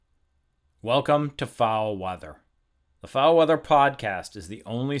Welcome to Foul Weather. The Foul Weather Podcast is the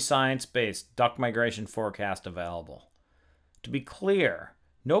only science-based duck migration forecast available. To be clear,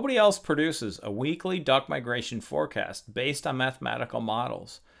 nobody else produces a weekly duck migration forecast based on mathematical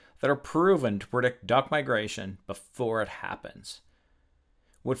models that are proven to predict duck migration before it happens.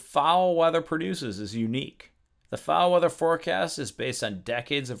 What Foul Weather produces is unique. The Foul Weather forecast is based on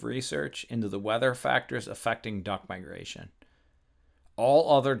decades of research into the weather factors affecting duck migration.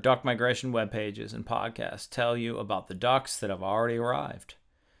 All other duck migration web pages and podcasts tell you about the ducks that have already arrived.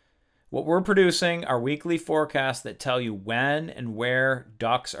 What we're producing are weekly forecasts that tell you when and where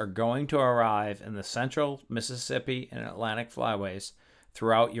ducks are going to arrive in the central Mississippi and Atlantic flyways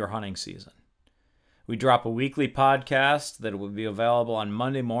throughout your hunting season. We drop a weekly podcast that will be available on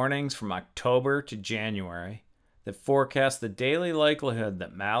Monday mornings from October to January that forecasts the daily likelihood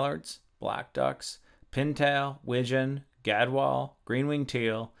that mallards, black ducks, pintail, widgeon, gadwall, green-winged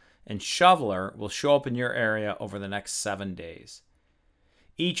teal, and shoveler will show up in your area over the next 7 days.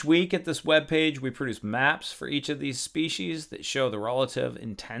 Each week at this webpage, we produce maps for each of these species that show the relative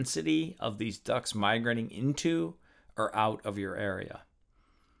intensity of these ducks migrating into or out of your area.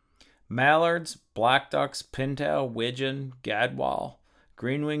 Mallards, black ducks, pintail, widgeon, gadwall,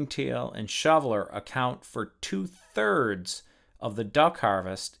 green-winged teal, and shoveler account for 2/3 of the duck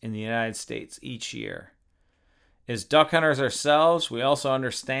harvest in the United States each year. As duck hunters ourselves, we also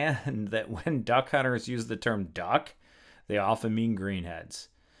understand that when duck hunters use the term duck, they often mean greenheads.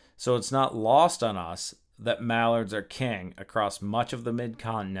 So it's not lost on us that mallards are king across much of the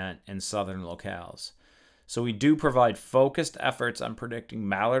mid-continent and southern locales. So we do provide focused efforts on predicting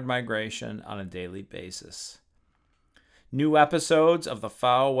mallard migration on a daily basis. New episodes of the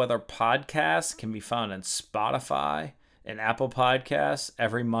Foul Weather Podcast can be found on Spotify and Apple Podcasts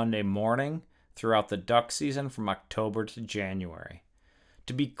every Monday morning throughout the duck season from October to January.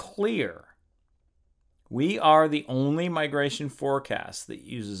 To be clear, we are the only migration forecast that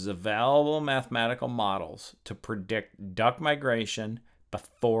uses available mathematical models to predict duck migration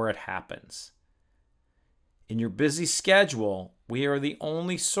before it happens. In your busy schedule, we are the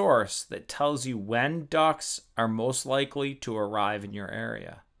only source that tells you when ducks are most likely to arrive in your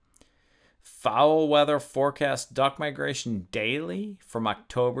area. Foul Weather forecast duck migration daily from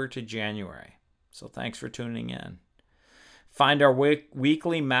October to January. So thanks for tuning in. Find our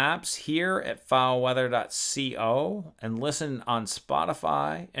weekly maps here at foulweather.co and listen on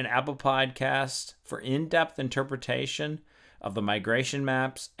Spotify and Apple Podcasts for in-depth interpretation of the migration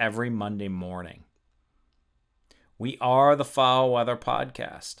maps every Monday morning. We are the Foul Weather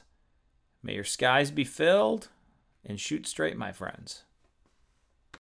Podcast. May your skies be filled and shoot straight, my friends.